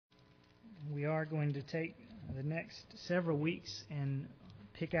are going to take the next several weeks and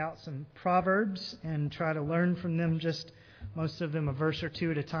pick out some Proverbs and try to learn from them, just most of them a verse or two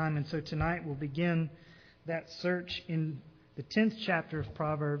at a time. And so tonight we'll begin that search in the 10th chapter of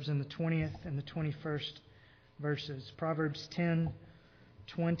Proverbs and the 20th and the 21st verses. Proverbs 10,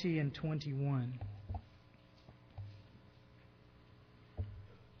 20, and 21.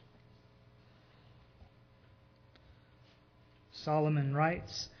 Solomon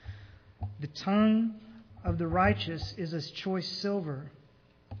writes, "The tongue of the righteous is as choice silver.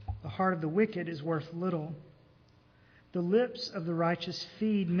 The heart of the wicked is worth little. The lips of the righteous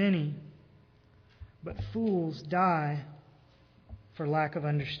feed many, but fools die for lack of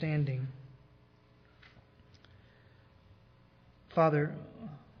understanding." Father,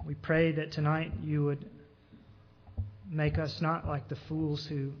 we pray that tonight you would make us not like the fools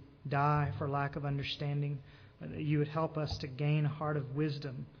who die for lack of understanding, but that you would help us to gain a heart of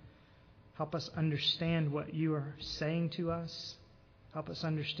wisdom. Help us understand what you are saying to us. Help us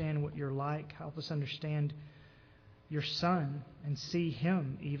understand what you're like. Help us understand your Son and see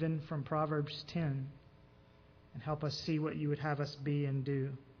Him even from Proverbs 10. And help us see what you would have us be and do.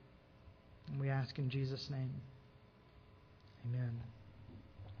 And we ask in Jesus' name. Amen.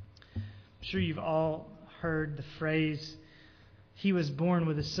 I'm sure you've all heard the phrase, "He was born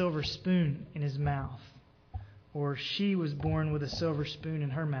with a silver spoon in his mouth," or "she was born with a silver spoon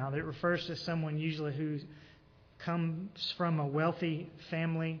in her mouth." It refers to someone usually who comes from a wealthy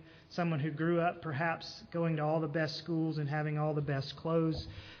family, someone who grew up perhaps going to all the best schools and having all the best clothes.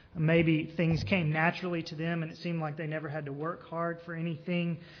 Maybe things came naturally to them and it seemed like they never had to work hard for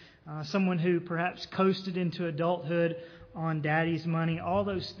anything. Someone who perhaps coasted into adulthood on daddy's money, all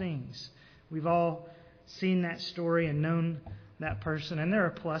those things. We've all seen that story and known that person. And there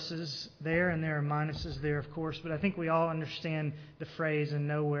are pluses there and there are minuses there, of course. But I think we all understand the phrase and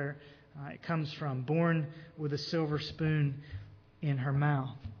know where it comes from. Born with a silver spoon in her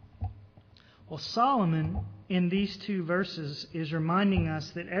mouth. Well, Solomon, in these two verses, is reminding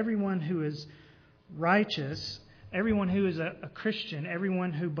us that everyone who is righteous, everyone who is a Christian,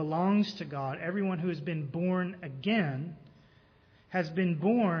 everyone who belongs to God, everyone who has been born again, has been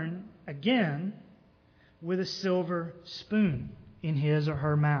born again with a silver spoon in his or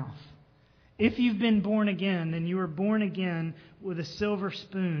her mouth. If you've been born again, then you are born again with a silver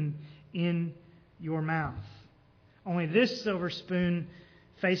spoon in your mouth. Only this silver spoon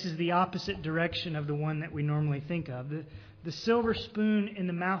faces the opposite direction of the one that we normally think of. The silver spoon in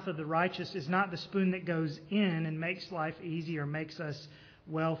the mouth of the righteous is not the spoon that goes in and makes life easy or makes us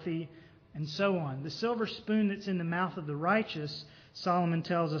wealthy and so on. The silver spoon that's in the mouth of the righteous, Solomon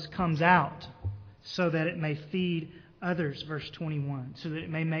tells us, comes out so that it may feed others, verse 21, so that it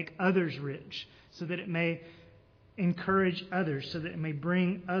may make others rich, so that it may encourage others, so that it may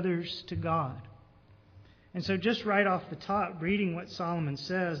bring others to God. And so just right off the top, reading what Solomon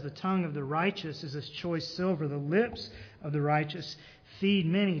says, the tongue of the righteous is as choice silver, the lips of the righteous feed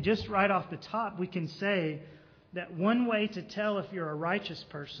many. Just right off the top, we can say that one way to tell if you're a righteous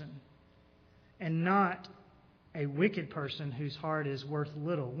person and not a wicked person whose heart is worth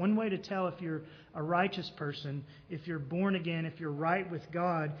little. One way to tell if you're a righteous person, if you're born again, if you're right with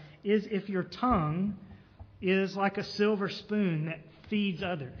God, is if your tongue is like a silver spoon that feeds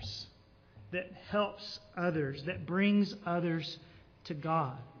others, that helps others, that brings others to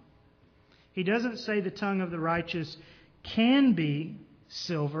God. He doesn't say the tongue of the righteous can be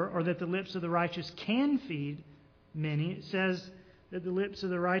silver or that the lips of the righteous can feed many. It says that the lips of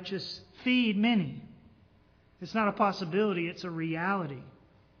the righteous feed many. It's not a possibility, it's a reality.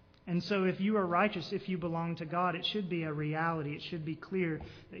 And so if you are righteous, if you belong to God, it should be a reality. It should be clear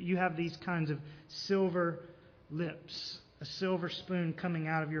that you have these kinds of silver lips, a silver spoon coming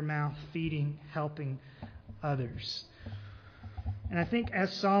out of your mouth, feeding, helping others. And I think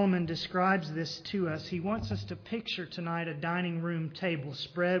as Solomon describes this to us, he wants us to picture tonight a dining room table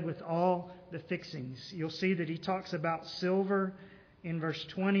spread with all the fixings. You'll see that he talks about silver in verse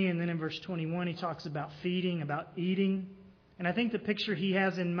 20, and then in verse 21 he talks about feeding, about eating. And I think the picture he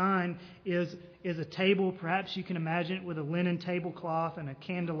has in mind is a table. Perhaps you can imagine it with a linen tablecloth and a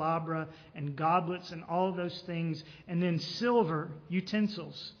candelabra and goblets and all of those things. And then silver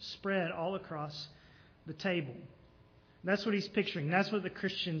utensils spread all across the table. That's what he's picturing. That's what the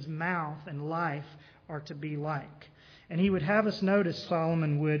Christian's mouth and life are to be like. And he would have us notice,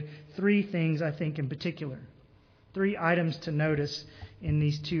 Solomon would, three things, I think, in particular. Three items to notice in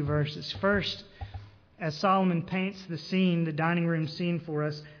these two verses. First, as Solomon paints the scene, the dining room scene for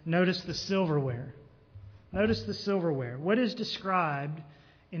us, notice the silverware. Notice the silverware. What is described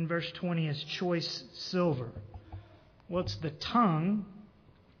in verse 20 as choice silver? Well, it's the tongue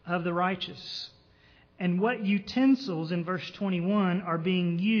of the righteous. And what utensils in verse 21 are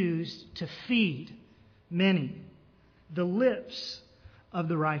being used to feed many? The lips of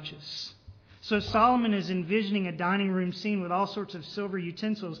the righteous. So Solomon is envisioning a dining room scene with all sorts of silver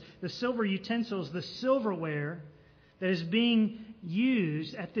utensils. The silver utensils, the silverware that is being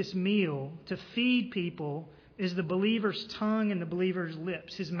used at this meal to feed people, is the believer's tongue and the believer's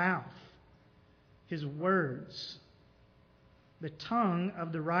lips, his mouth, his words. The tongue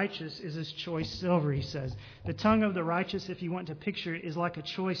of the righteous is as choice silver, he says. The tongue of the righteous, if you want to picture it, is like a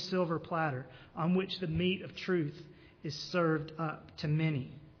choice silver platter on which the meat of truth is served up to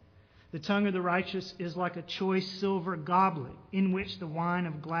many. The tongue of the righteous is like a choice silver goblet in which the wine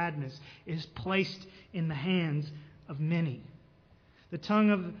of gladness is placed in the hands of many. The tongue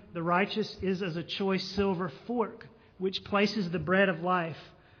of the righteous is as a choice silver fork which places the bread of life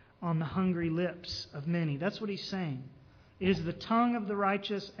on the hungry lips of many. That's what he's saying. It is the tongue of the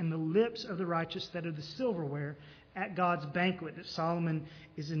righteous and the lips of the righteous that are the silverware at God's banquet that Solomon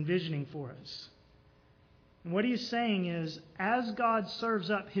is envisioning for us. And what he is saying is, as God serves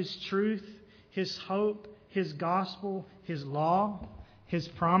up His truth, His hope, His gospel, His law, His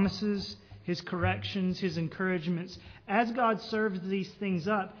promises, His corrections, His encouragements, as God serves these things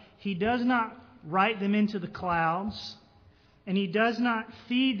up, He does not write them into the clouds, and He does not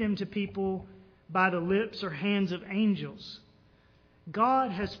feed them to people by the lips or hands of angels. God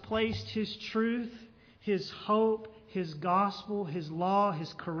has placed His truth, His hope, His gospel, His law,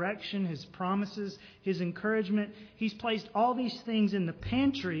 His correction, His promises, His encouragement. He's placed all these things in the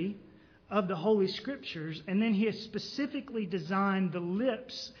pantry of the Holy Scriptures, and then He has specifically designed the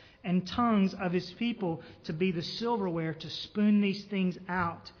lips and tongues of His people to be the silverware to spoon these things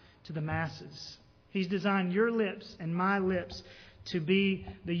out to the masses. He's designed your lips and my lips to be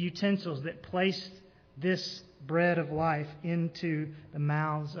the utensils that place this bread of life into the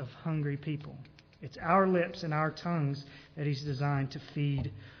mouths of hungry people. It's our lips and our tongues that He's designed to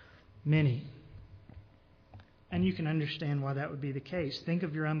feed many. And you can understand why that would be the case. Think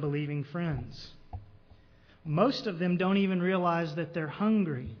of your unbelieving friends. Most of them don't even realize that they're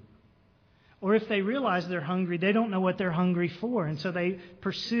hungry. Or if they realize they're hungry, they don't know what they're hungry for. And so they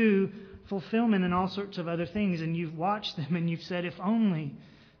pursue fulfillment and all sorts of other things. And you've watched them and you've said, if only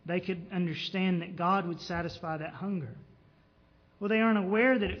they could understand that God would satisfy that hunger. Well, they aren't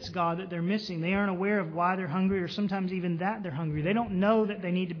aware that it's God that they're missing. They aren't aware of why they're hungry, or sometimes even that they're hungry. They don't know that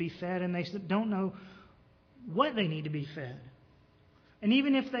they need to be fed, and they don't know what they need to be fed. And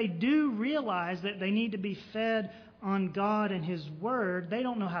even if they do realize that they need to be fed on God and His Word, they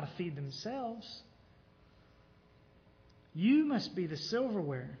don't know how to feed themselves. You must be the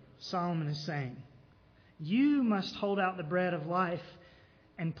silverware, Solomon is saying. You must hold out the bread of life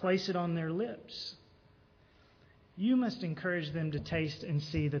and place it on their lips. You must encourage them to taste and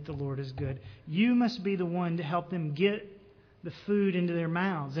see that the Lord is good. You must be the one to help them get the food into their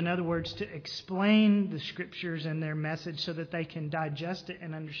mouths. In other words, to explain the Scriptures and their message so that they can digest it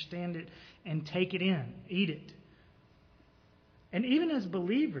and understand it and take it in, eat it. And even as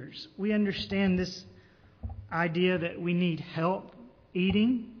believers, we understand this idea that we need help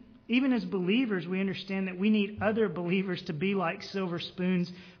eating. Even as believers, we understand that we need other believers to be like silver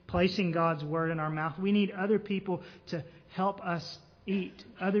spoons, placing God's Word in our mouth. We need other people to help us eat,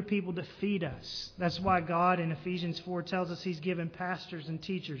 other people to feed us. That's why God in Ephesians 4 tells us He's given pastors and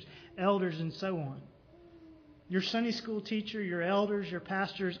teachers, elders and so on. Your Sunday school teacher, your elders, your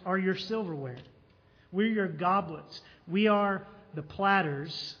pastors are your silverware. We're your goblets. We are the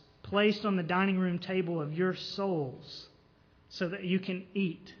platters placed on the dining room table of your souls so that you can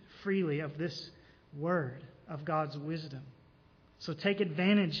eat freely of this Word of God's wisdom. So take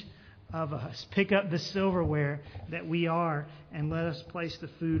advantage of us. Pick up the silverware that we are and let us place the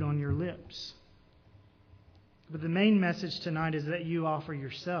food on your lips. But the main message tonight is that you offer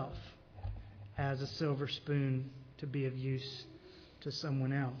yourself as a silver spoon to be of use to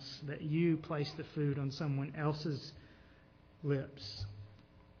someone else. That you place the food on someone else's lips.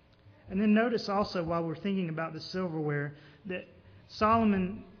 And then notice also, while we're thinking about the silverware, that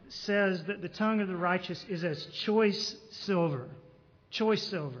Solomon says that the tongue of the righteous is as choice silver. Choice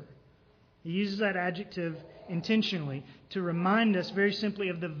silver. He uses that adjective intentionally to remind us very simply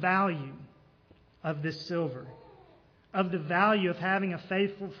of the value of this silver, of the value of having a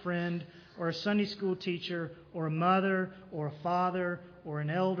faithful friend or a Sunday school teacher or a mother or a father or an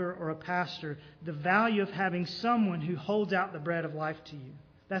elder or a pastor, the value of having someone who holds out the bread of life to you.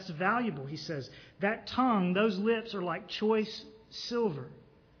 That's valuable, he says. That tongue, those lips are like choice silver.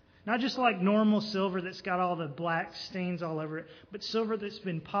 Not just like normal silver that's got all the black stains all over it, but silver that's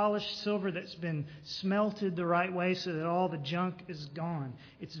been polished, silver that's been smelted the right way so that all the junk is gone.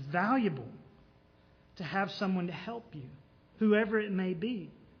 It's valuable to have someone to help you, whoever it may be.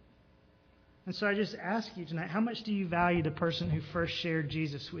 And so I just ask you tonight, how much do you value the person who first shared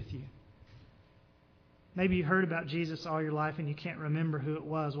Jesus with you? Maybe you heard about Jesus all your life and you can't remember who it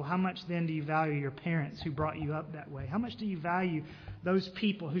was. Well, how much then do you value your parents who brought you up that way? How much do you value those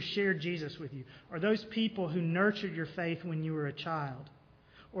people who shared Jesus with you? Or those people who nurtured your faith when you were a child?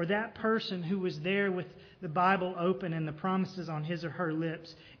 Or that person who was there with the Bible open and the promises on his or her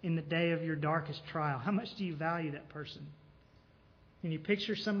lips in the day of your darkest trial? How much do you value that person? Can you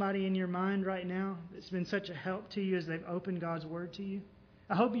picture somebody in your mind right now that's been such a help to you as they've opened God's Word to you?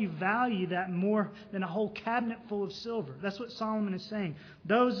 I hope you value that more than a whole cabinet full of silver. That's what Solomon is saying.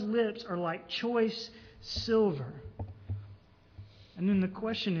 Those lips are like choice silver. And then the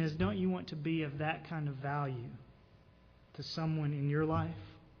question is, don't you want to be of that kind of value to someone in your life?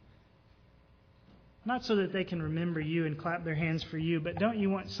 Not so that they can remember you and clap their hands for you, but don't you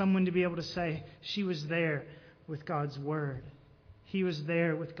want someone to be able to say, she was there with God's Word. He was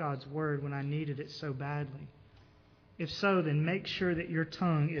there with God's Word when I needed it so badly. If so, then make sure that your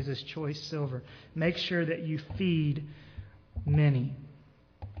tongue is as choice silver. Make sure that you feed many.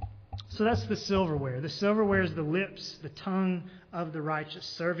 So that's the silverware. The silverware is the lips, the tongue of the righteous,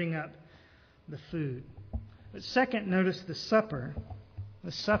 serving up the food. But second, notice the supper.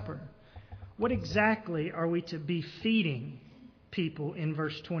 The supper. What exactly are we to be feeding people in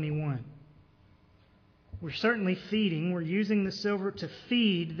verse 21? We're certainly feeding. We're using the silver to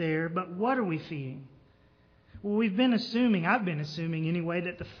feed there, but what are we feeding? Well, I've been assuming anyway,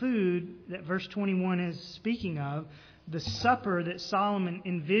 that the food that verse 21 is speaking of, the supper that Solomon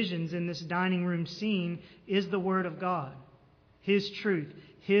envisions in this dining room scene, is the Word of God. His truth,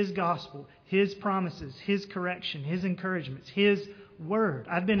 His gospel, His promises, His correction, His encouragements, His Word.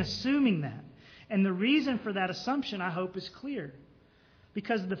 I've been assuming that. And the reason for that assumption, I hope, is clear.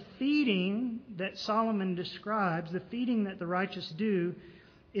 Because the feeding that Solomon describes, the feeding that the righteous do,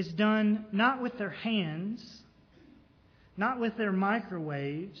 is done not with their hands, not with their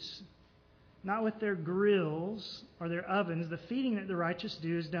microwaves, not with their grills or their ovens. The feeding that the righteous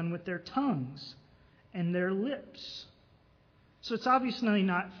do is done with their tongues and their lips. So it's obviously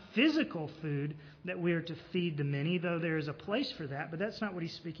not physical food that we are to feed the many, though there is a place for that, but that's not what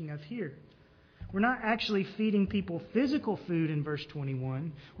he's speaking of here. We're not actually feeding people physical food in verse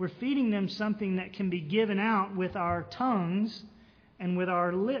 21. We're feeding them something that can be given out with our tongues and with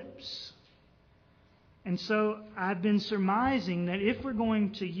our lips. And so I've been surmising that if we're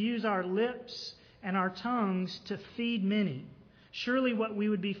going to use our lips and our tongues to feed many, surely what we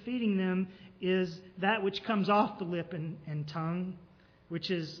would be feeding them is that which comes off the lip and tongue, which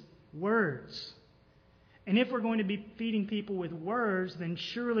is words. And if we're going to be feeding people with words, then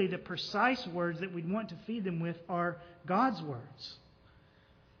surely the precise words that we'd want to feed them with are God's words.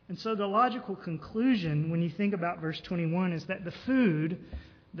 And so the logical conclusion, when you think about verse 21, is that the food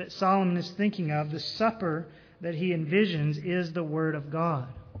that Solomon is thinking of, the supper that he envisions, is the Word of God.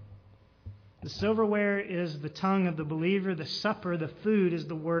 The silverware is the tongue of the believer. The supper, the food, is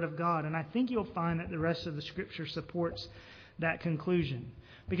the Word of God. And I think you'll find that the rest of the Scripture supports that conclusion.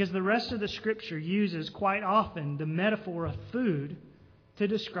 Because the rest of the Scripture uses quite often the metaphor of food to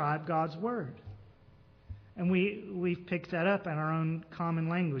describe God's Word. And we've picked that up in our own common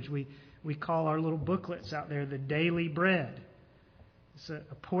language. We call our little booklets out there the daily bread. It's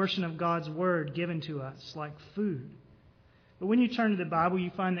a portion of God's Word given to us like food. But when you turn to the Bible,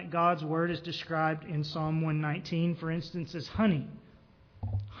 you find that God's Word is described in Psalm 119, for instance, as honey.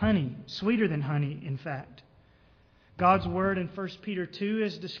 Honey, sweeter than honey, in fact. God's Word in 1 Peter 2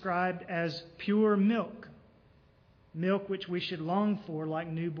 is described as pure milk. Milk which we should long for like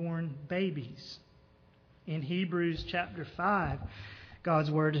newborn babies. In Hebrews chapter 5, God's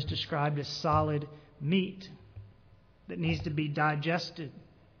Word is described as solid meat that needs to be digested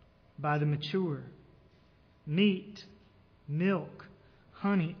by the mature. Meat, milk,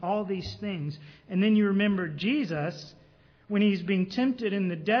 honey, all these things. And then you remember Jesus, when he's being tempted in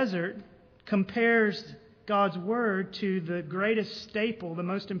the desert, compares God's Word to the greatest staple, the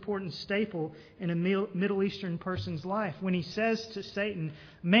most important staple in a Middle Eastern person's life. When he says to Satan,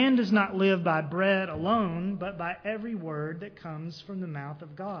 man does not live by bread alone, but by every word that comes from the mouth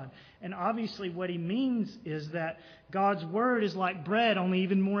of God. And obviously what he means is that God's Word is like bread, only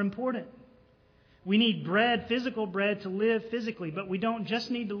even more important. We need bread, physical bread, to live physically, but we don't just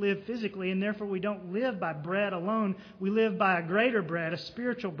need to live physically, and therefore we don't live by bread alone. We live by a greater bread, a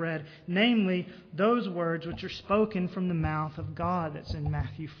spiritual bread, namely those words which are spoken from the mouth of God. That's in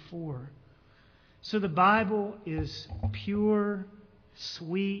Matthew 4. So the Bible is pure,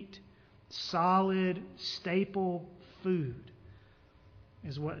 sweet, solid, staple food,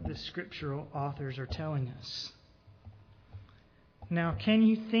 is what the scriptural authors are telling us. Now, can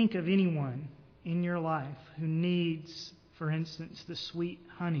you think of anyone in your life who needs, for instance, the sweet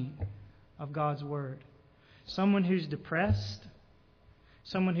honey of God's Word? Someone who's depressed,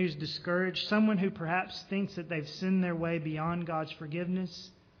 someone who's discouraged, someone who perhaps thinks that they've sinned their way beyond God's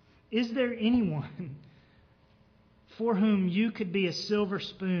forgiveness. Is there anyone for whom you could be a silver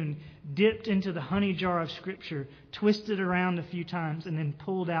spoon dipped into the honey jar of Scripture, twisted around a few times, and then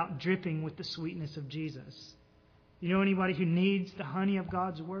pulled out dripping with the sweetness of Jesus? You know anybody who needs the honey of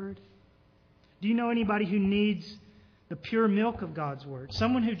God's Word? Do you know anybody who needs the pure milk of God's Word?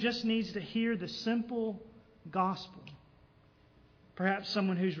 Someone who just needs to hear the simple gospel. Perhaps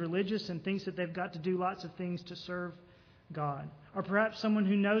someone who's religious and thinks that they've got to do lots of things to serve God. Or perhaps someone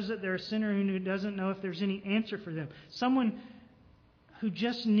who knows that they're a sinner and who doesn't know if there's any answer for them. Someone who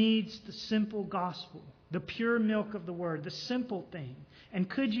just needs the simple gospel, the pure milk of the Word, the simple thing. And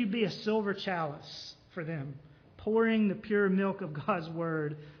could you be a silver chalice for them, pouring the pure milk of God's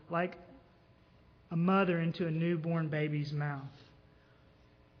Word like a mother into a newborn baby's mouth?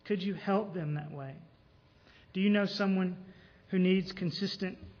 Could you help them that way? Do you know someone who needs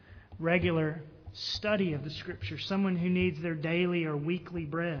consistent, regular study of the Scripture? Someone who needs their daily or weekly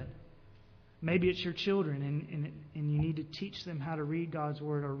bread? Maybe it's your children and you need to teach them how to read God's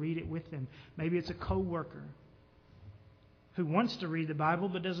Word or read it with them. Maybe it's a coworker who wants to read the Bible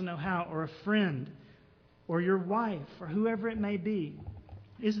but doesn't know how, or a friend, or your wife, or whoever it may be.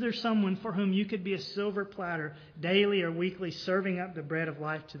 Is there someone for whom you could be a silver platter daily or weekly, serving up the bread of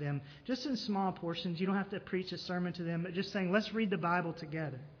life to them, just in small portions? You don't have to preach a sermon to them, but just saying, let's read the Bible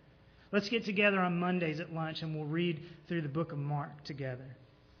together. Let's get together on Mondays at lunch and we'll read through the book of Mark together.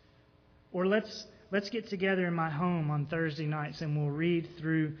 Or let's get together in my home on Thursday nights and we'll read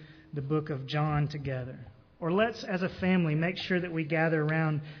through the book of John together. Or let's, as a family, make sure that we gather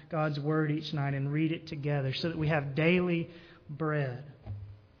around God's Word each night and read it together so that we have daily bread.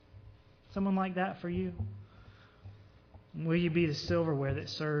 Someone like that for you? Will you be the silverware that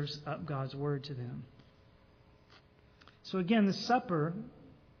serves up God's Word to them? So again, the supper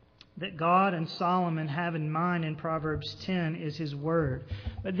that God and Solomon have in mind in Proverbs 10 is His Word.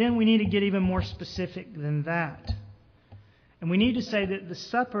 But then we need to get even more specific than that. And we need to say that the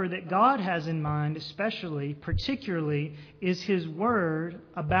supper that God has in mind, especially, particularly, is His Word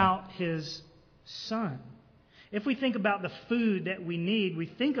about His Son. If we think about the food that we need, we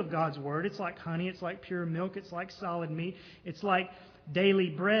think of God's Word. It's like honey, it's like pure milk, it's like solid meat, it's like daily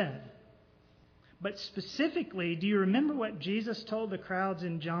bread. But specifically, do you remember what Jesus told the crowds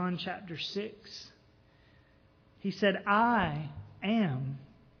in John chapter 6? He said, I am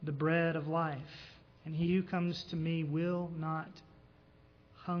the bread of life, and he who comes to me will not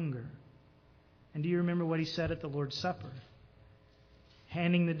hunger. And do you remember what he said at the Lord's Supper?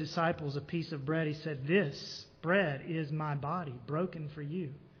 Handing the disciples a piece of bread, he said, this bread is my body, broken for you.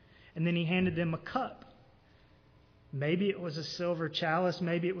 And then he handed them a cup. Maybe it was a silver chalice,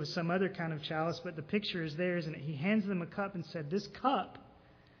 maybe it was some other kind of chalice, but the picture is there, isn't it? He hands them a cup and said, this cup,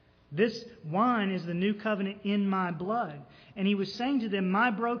 this wine is the new covenant in my blood. And he was saying to them, my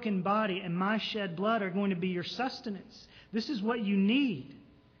broken body and my shed blood are going to be your sustenance. This is what you need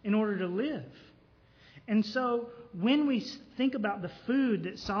in order to live. And so when we think about the food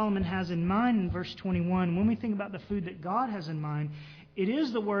that Solomon has in mind in verse 21, when we think about the food that God has in mind, it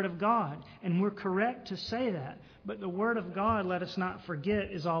is the Word of God. And we're correct to say that. But the Word of God, let us not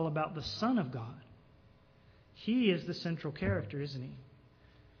forget, is all about the Son of God. He is the central character, isn't he?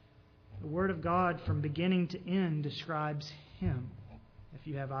 The Word of God from beginning to end describes Him, if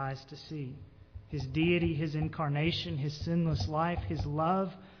you have eyes to see. His deity, His incarnation, His sinless life, His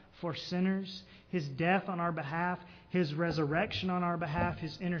love for sinners, His death on our behalf, His resurrection on our behalf,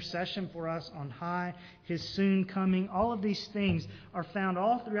 His intercession for us on high, His soon coming. All of these things are found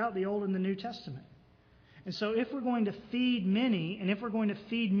all throughout the Old and the New Testament. And so if we're going to feed many, and if we're going to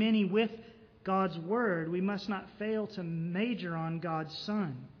feed many with God's Word, we must not fail to major on God's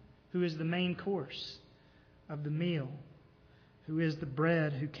Son, who is the main course of the meal, who is the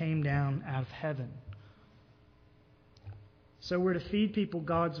bread who came down out of heaven. So we're to feed people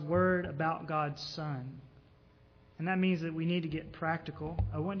God's Word about God's Son. And that means that we need to get practical.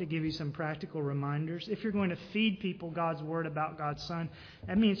 I want to give you some practical reminders. If you're going to feed people God's Word about God's Son,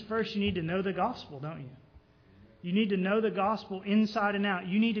 that means first you need to know the gospel, don't you? You need to know the gospel inside and out.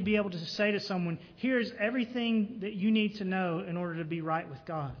 You need to be able to say to someone, here's everything that you need to know in order to be right with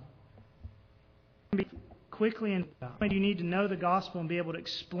God. Quickly and you need to know the gospel and be able to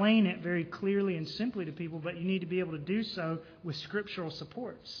explain it very clearly and simply to people, but you need to be able to do so with scriptural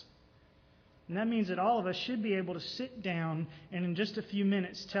supports. And that means that all of us should be able to sit down and in just a few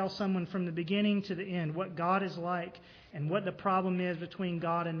minutes tell someone from the beginning to the end what God is like and what the problem is between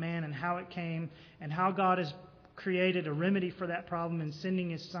God and man and how it came and how God has created a remedy for that problem in sending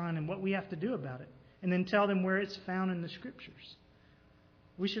His Son and what we have to do about it. And then tell them where it's found in the Scriptures.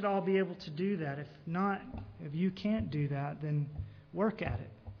 We should all be able to do that. If not, if you can't do that, then work at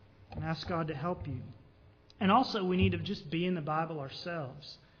it and ask God to help you. And also we need to just be in the Bible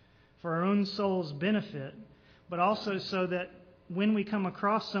ourselves, for our own soul's benefit, but also so that when we come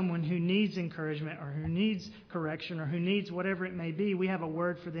across someone who needs encouragement or who needs correction or who needs whatever it may be, we have a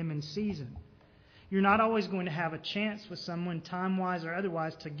word for them in season. You're not always going to have a chance with someone, time-wise or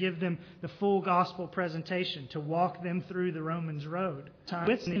otherwise, to give them the full gospel presentation, to walk them through the Romans road.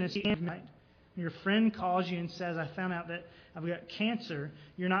 Your friend calls you and says, I found out that I've got cancer.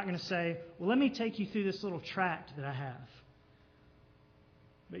 You're not going to say, well, let me take you through this little tract that I have.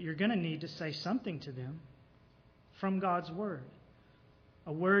 But you're going to need to say something to them from God's Word.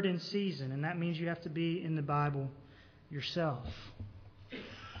 A word in season, and that means you have to be in the Bible yourself.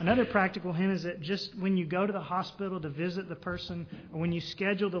 Another practical hint is that just when you go to the hospital to visit the person, or when you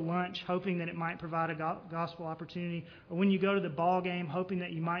schedule the lunch hoping that it might provide a gospel opportunity, or when you go to the ball game hoping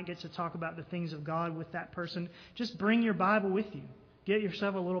that you might get to talk about the things of God with that person, just bring your Bible with you. Get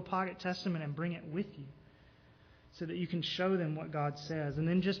yourself a little pocket testament and bring it with you, so that you can show them what God says. And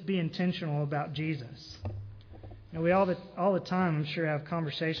then just be intentional about Jesus. Now, we all the time, I'm sure, have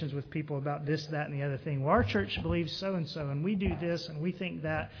conversations with people about this, that, and the other thing. Well, our church believes so-and-so, and we do this, and we think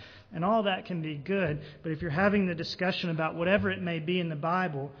that, and all that can be good. But if you're having the discussion about whatever it may be in the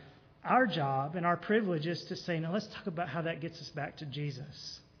Bible, our job and our privilege is to say, now let's talk about how that gets us back to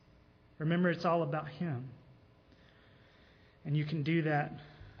Jesus. Remember, it's all about Him. And you can do that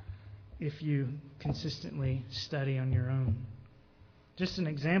if you consistently study on your own. Just an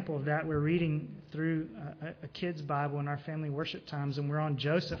example of that, we're reading through a kid's Bible in our family worship times, and we're on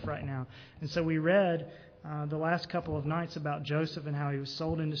Joseph right now. And so we read the last couple of nights about Joseph and how he was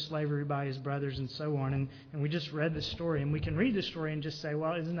sold into slavery by his brothers and so on. And we just read the story. And we can read the story and just say,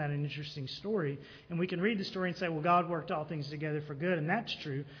 well, isn't that an interesting story? And we can read the story and say, well, God worked all things together for good, and that's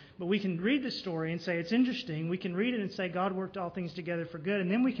true. But we can read the story and say, it's interesting. We can read it and say, God worked all things together for good. And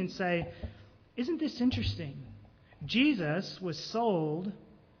then we can say, isn't this interesting? Joseph was sold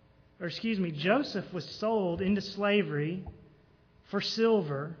into slavery for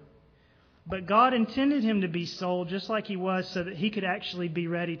silver, but God intended him to be sold just like he was so that he could actually be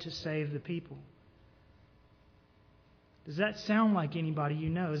ready to save the people. Does that sound like anybody you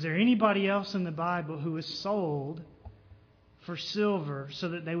know? Is there anybody else in the Bible who was sold for silver so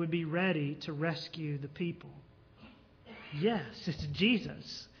that they would be ready to rescue the people? Yes, it's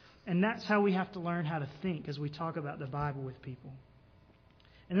Jesus. And that's how we have to learn how to think as we talk about the Bible with people.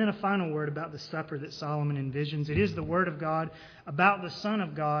 And then a final word about the supper that Solomon envisions. It is the Word of God about the Son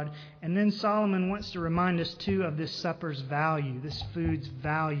of God. And then Solomon wants to remind us, too, of this supper's value, this food's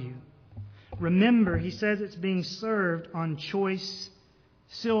value. Remember, he says it's being served on choice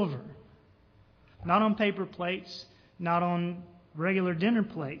silver. Not on paper plates, not on regular dinner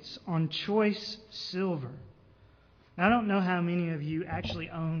plates, on choice silver. Now, I don't know how many of you actually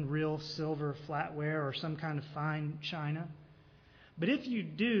own real silver flatware or some kind of fine china. But if you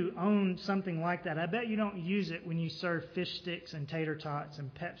do own something like that, I bet you don't use it when you serve fish sticks and tater tots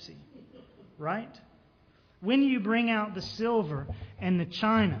and Pepsi, right? When you bring out the silver and the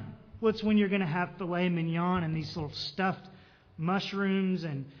china, well, it's when you're going to have filet mignon and these little stuffed mushrooms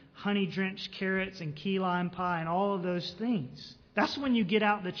and honey-drenched carrots and key lime pie and all of those things. That's when you get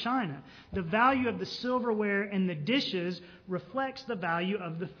out the china. The value of the silverware and the dishes reflects the value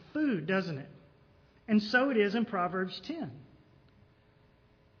of the food, doesn't it? And so it is in Proverbs 10.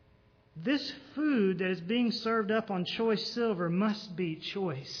 This food that is being served up on choice silver must be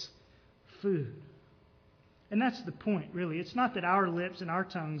choice food. And that's the point, really. It's not that our lips and our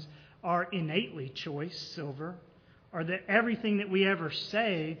tongues are innately choice silver, or that everything that we ever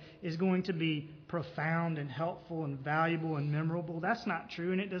say is going to be profound and helpful and valuable and memorable. That's not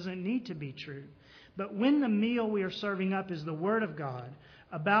true, and it doesn't need to be true. But when the meal we are serving up is the Word of God,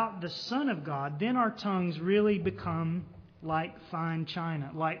 about the Son of God, then our tongues really become like fine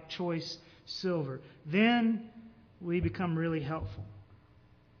china, like choice silver. Then we become really helpful.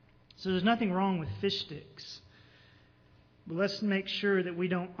 So there's nothing wrong with fish sticks. But let's make sure that we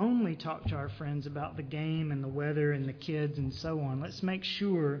don't only talk to our friends about the game and the weather and the kids and so on. Let's make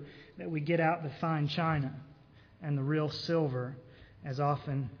sure that we get out the fine china and the real silver as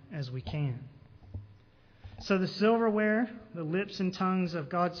often as we can. So the silverware, the lips and tongues of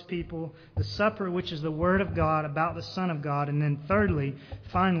God's people, the supper, which is the Word of God about the Son of God, and then thirdly,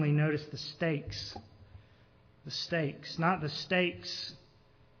 finally, notice the stakes. The stakes, not the steaks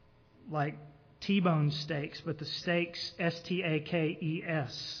like T-bone steaks, but the stakes,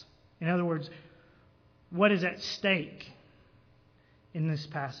 S-T-A-K-E-S. In other words, what is at stake in this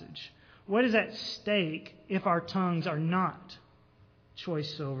passage? What is at stake if our tongues are not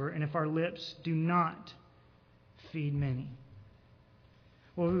choice silver and if our lips do not feed many?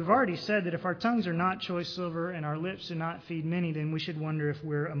 Well, we've already said that if our tongues are not choice silver and our lips do not feed many, then we should wonder if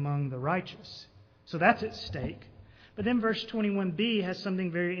we're among the righteous. So that's at stake. But then verse 21b has something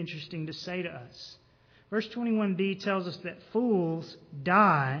very interesting to say to us. Verse 21b tells us that fools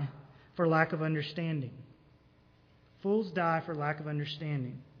die for lack of understanding. Fools die for lack of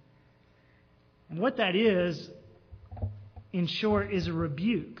understanding. And what that is, in short, is a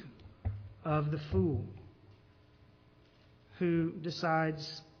rebuke of the fool who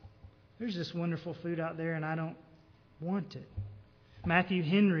decides, there's this wonderful food out there and I don't want it. Matthew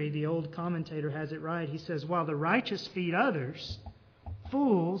Henry, the old commentator, has it right. He says, while the righteous feed others,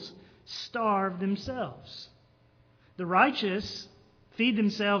 fools starve themselves. The righteous feed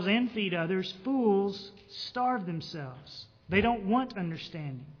themselves and feed others. Fools starve themselves. They don't want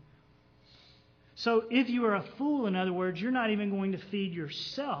understanding. So if you are a fool, in other words, you're not even going to feed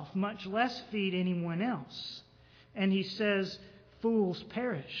yourself, much less feed anyone else. And he says, fools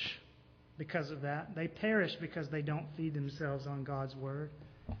perish because of that. They perish because they don't feed themselves on God's Word.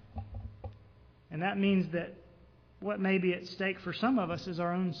 And that means that what may be at stake for some of us is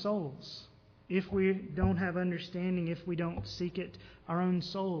our own souls. If we don't have understanding, if we don't seek it, our own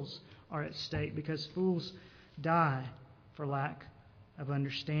souls are at stake because fools die for lack of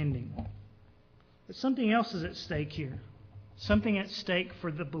understanding. But something else is at stake here. Something at stake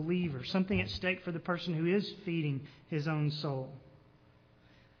for the believer. Something at stake for the person who is feeding his own soul.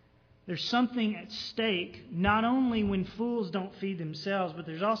 There's something at stake not only when fools don't feed themselves, but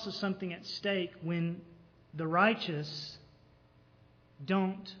there's also something at stake when the righteous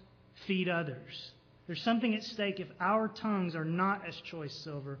don't feed others. There's something at stake if our tongues are not as choice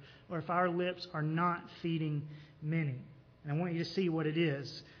silver or if our lips are not feeding many. And I want you to see what it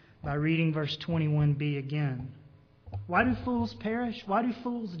is by reading verse 21b again. Why do fools perish? Why do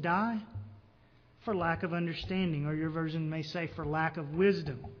fools die? For lack of understanding, or your version may say for lack of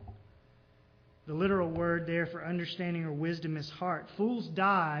wisdom. The literal word there for understanding or wisdom is heart. Fools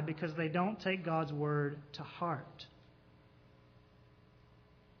die because they don't take God's Word to heart.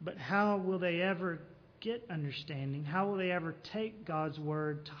 But how will they ever get understanding? How will they ever take God's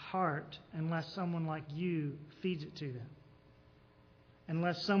Word to heart unless someone like you feeds it to them?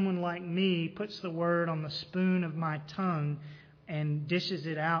 Unless someone like me puts the Word on the spoon of my tongue and dishes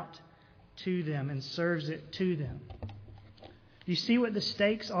it out to them and serves it to them. You see what the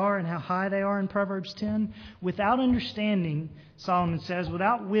stakes are and how high they are in Proverbs 10? Without understanding, Solomon says,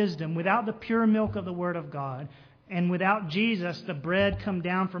 without wisdom, without the pure milk of the Word of God, and without Jesus, the bread come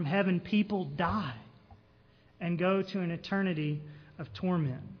down from heaven, people die and go to an eternity of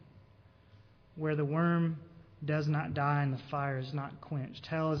torment where the worm does not die and the fire is not quenched.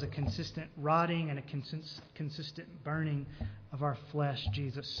 Hell is a consistent rotting and a consistent burning of our flesh,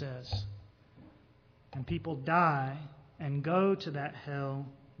 Jesus says. And people die and go to that hell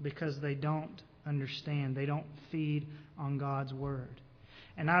because they don't understand. They don't feed on God's Word.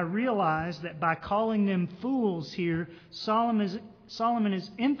 And I realize that by calling them fools here, Solomon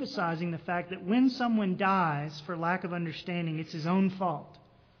is emphasizing the fact that when someone dies for lack of understanding, it's his own fault.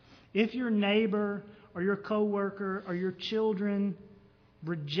 If your neighbor or your coworker or your children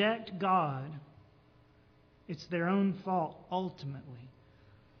reject God, it's their own fault ultimately.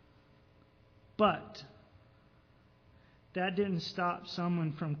 But that didn't stop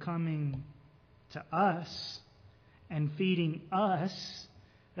someone from coming to us and feeding us.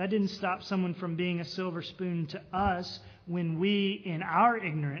 That didn't stop someone from being a silver spoon to us when we, in our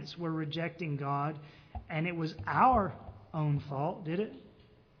ignorance, were rejecting God, and it was our own fault, did it?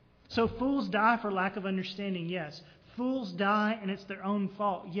 So fools die for lack of understanding, yes. Fools die and it's their own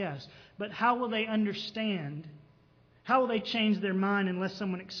fault, yes. But how will they understand? How will they change their mind unless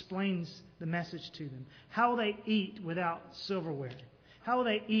someone explains the message to them? How will they eat without silverware? How will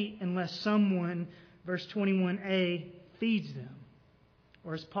they eat unless someone, verse 21a, feeds them?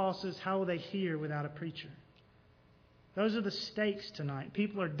 Or as Paul says, how will they hear without a preacher? Those are the stakes tonight.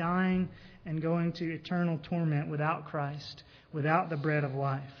 People are dying and going to eternal torment without Christ, without the bread of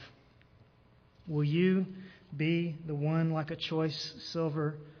life. Will you be the one like a choice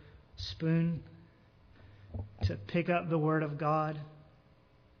silver spoon to pick up the Word of God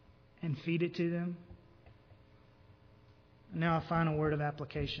and feed it to them? Now a final word of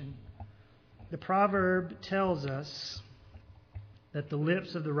application. The proverb tells us that the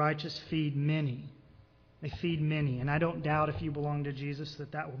lips of the righteous feed many. They feed many. And I don't doubt, if you belong to Jesus,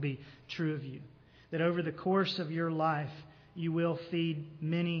 that will be true of you. That over the course of your life, you will feed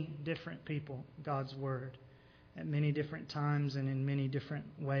many different people God's Word at many different times and in many different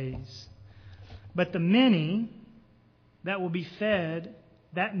ways. But the many that will be fed,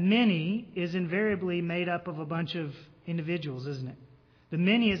 that many is invariably made up of a bunch of individuals, isn't it? The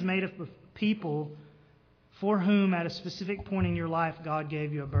many is made up of people for whom at a specific point in your life God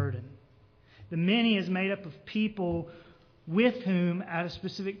gave you a burden. The many is made up of people with whom at a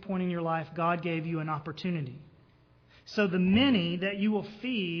specific point in your life God gave you an opportunity. So the many that you will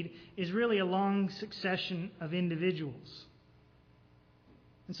feed is really a long succession of individuals.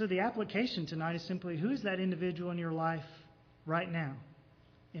 And so the application tonight is simply, who is that individual in your life right now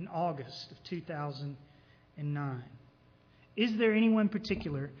in August of 2009? Is there anyone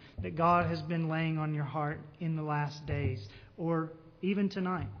particular that God has been laying on your heart in the last days or even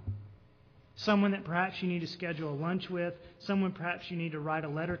tonight? Someone that perhaps you need to schedule a lunch with, someone perhaps you need to write a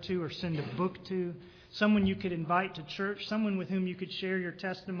letter to or send a book to, someone you could invite to church, someone with whom you could share your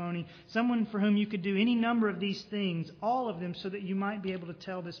testimony, someone for whom you could do any number of these things, all of them so that you might be able to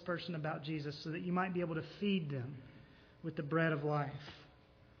tell this person about Jesus, so that you might be able to feed them with the bread of life.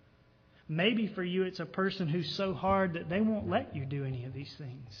 Maybe for you it's a person who's so hard that they won't let you do any of these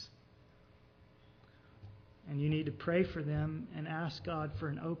things. And you need to pray for them and ask God for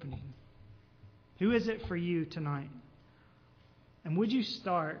an opening. Who is it for you tonight? And would you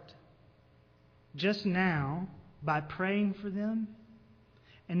start just now by praying for them?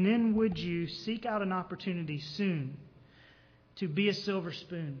 And then would you seek out an opportunity soon to be a silver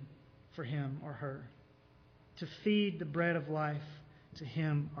spoon for him or her? To feed the bread of life to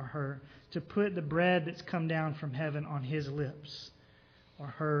him or her? To put the bread that's come down from heaven on his lips or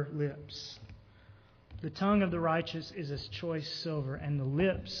her lips? The tongue of the righteous is as choice silver, and the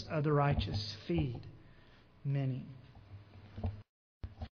lips of the righteous feed many.